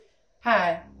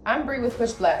Hi, I'm Bree with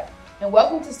Push Black, and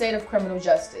welcome to State of Criminal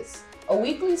Justice, a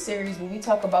weekly series where we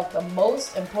talk about the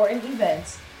most important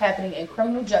events happening in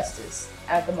criminal justice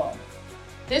at the moment.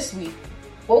 This week,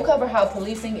 we'll cover how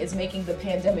policing is making the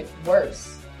pandemic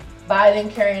worse, Biden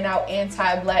carrying out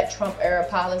anti-Black Trump-era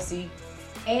policy,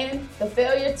 and the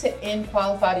failure to end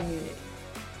qualified immunity.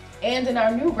 And in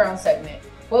our New Ground segment,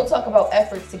 we'll talk about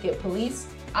efforts to get police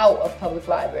out of public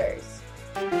libraries.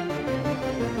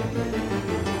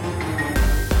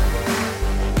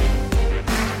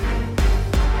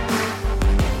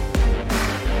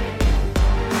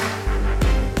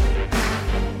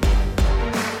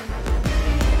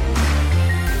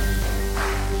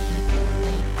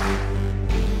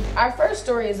 Our first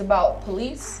story is about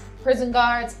police, prison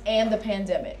guards, and the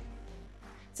pandemic.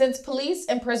 Since police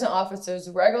and prison officers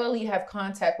regularly have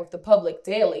contact with the public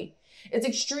daily, it's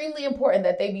extremely important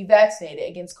that they be vaccinated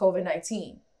against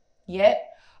COVID-19.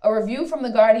 Yet, a review from The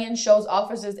Guardian shows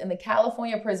officers in the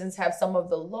California prisons have some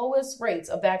of the lowest rates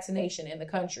of vaccination in the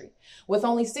country, with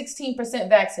only 16%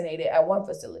 vaccinated at one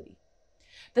facility.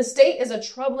 The state is a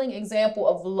troubling example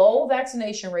of low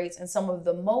vaccination rates in some of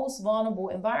the most vulnerable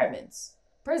environments.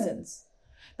 Prisons.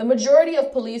 The majority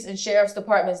of police and sheriff's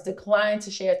departments decline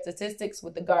to share statistics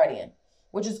with The Guardian,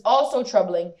 which is also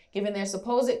troubling given their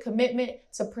supposed commitment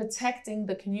to protecting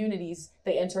the communities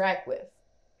they interact with.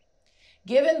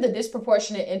 Given the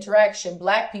disproportionate interaction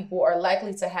Black people are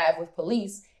likely to have with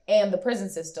police and the prison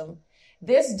system,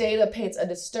 this data paints a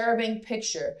disturbing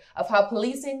picture of how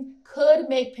policing could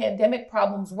make pandemic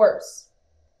problems worse.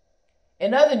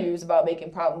 In other news about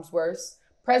making problems worse,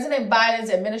 President Biden's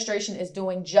administration is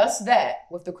doing just that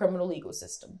with the criminal legal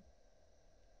system.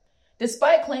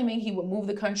 Despite claiming he would move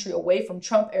the country away from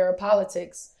Trump-era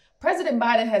politics, President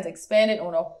Biden has expanded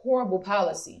on a horrible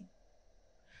policy.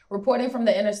 Reporting from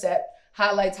The Intercept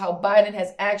highlights how Biden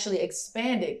has actually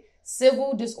expanded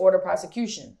civil disorder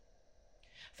prosecution.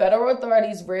 Federal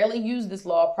authorities rarely used this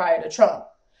law prior to Trump,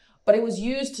 but it was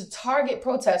used to target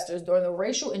protesters during the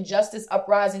racial injustice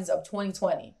uprisings of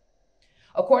 2020.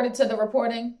 According to the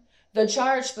reporting, the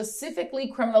charge specifically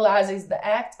criminalizes the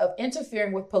act of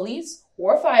interfering with police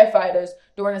or firefighters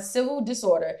during a civil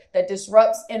disorder that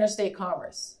disrupts interstate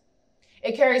commerce.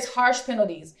 It carries harsh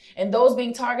penalties, and those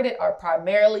being targeted are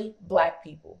primarily Black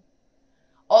people.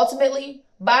 Ultimately,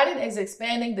 Biden is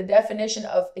expanding the definition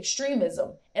of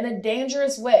extremism in a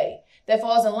dangerous way that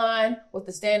falls in line with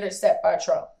the standards set by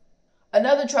Trump.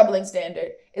 Another troubling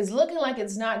standard is looking like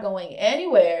it's not going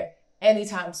anywhere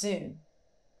anytime soon.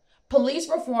 Police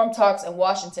reform talks in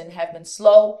Washington have been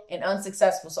slow and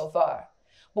unsuccessful so far,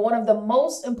 but one of the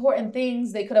most important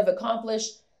things they could have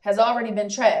accomplished has already been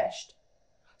trashed.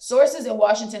 Sources in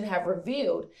Washington have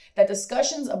revealed that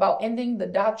discussions about ending the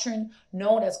doctrine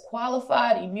known as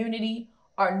qualified immunity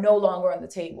are no longer on the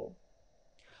table.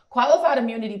 Qualified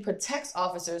immunity protects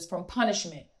officers from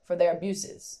punishment for their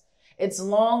abuses. It's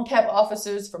long kept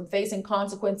officers from facing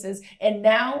consequences, and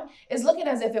now is looking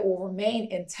as if it will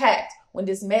remain intact when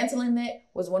dismantling it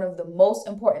was one of the most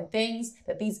important things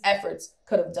that these efforts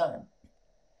could have done.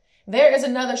 There is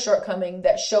another shortcoming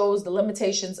that shows the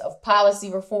limitations of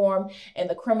policy reform and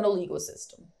the criminal legal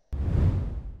system.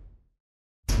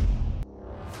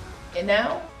 And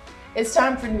now, it's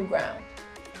time for New Ground.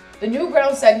 The New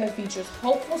Ground segment features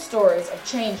hopeful stories of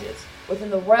changes within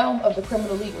the realm of the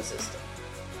criminal legal system.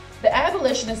 The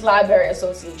Abolitionist Library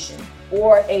Association,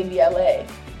 or ABLA,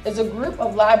 is a group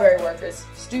of library workers,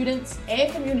 students,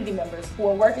 and community members who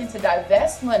are working to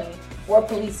divest money for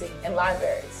policing in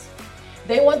libraries.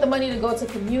 They want the money to go to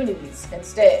communities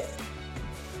instead.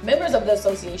 Members of the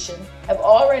association have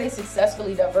already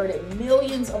successfully diverted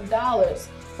millions of dollars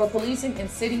for policing in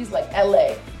cities like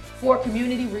LA for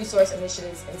community resource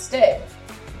initiatives instead.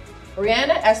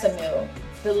 Rihanna Essamil,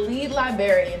 the lead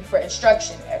librarian for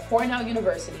instruction at Cornell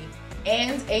University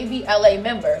and ABLA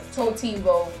member, told Teen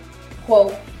Vogue,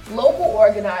 quote, local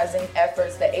organizing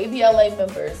efforts that ABLA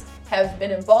members have been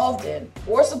involved in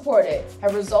or supported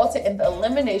have resulted in the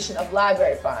elimination of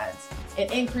library fines, an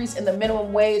increase in the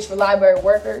minimum wage for library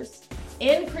workers,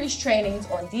 increased trainings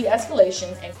on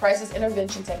de-escalation and crisis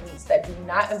intervention techniques that do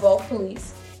not involve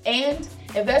police, and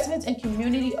investments in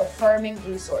community-affirming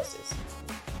resources,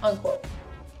 unquote.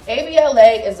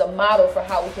 ABLA is a model for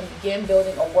how we can begin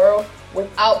building a world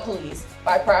without police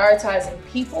by prioritizing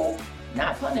people,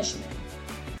 not punishment.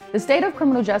 The State of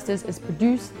Criminal Justice is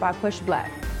produced by Push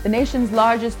Black, the nation's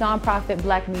largest nonprofit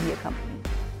Black media company.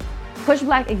 Push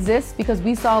Black exists because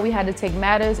we saw we had to take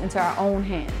matters into our own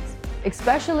hands,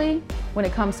 especially when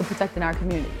it comes to protecting our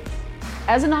communities.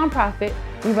 As a nonprofit,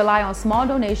 we rely on small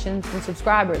donations from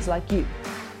subscribers like you.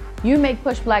 You make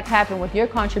Push Black happen with your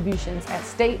contributions at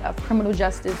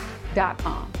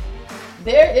stateofcriminaljustice.com.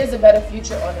 There is a better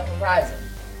future on the horizon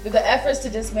through the efforts to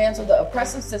dismantle the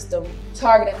oppressive system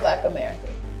targeting Black America.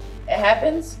 It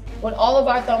happens when all of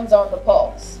our thumbs are on the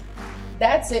pulse.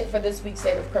 That's it for this week's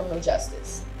State of Criminal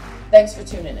Justice. Thanks for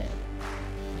tuning in.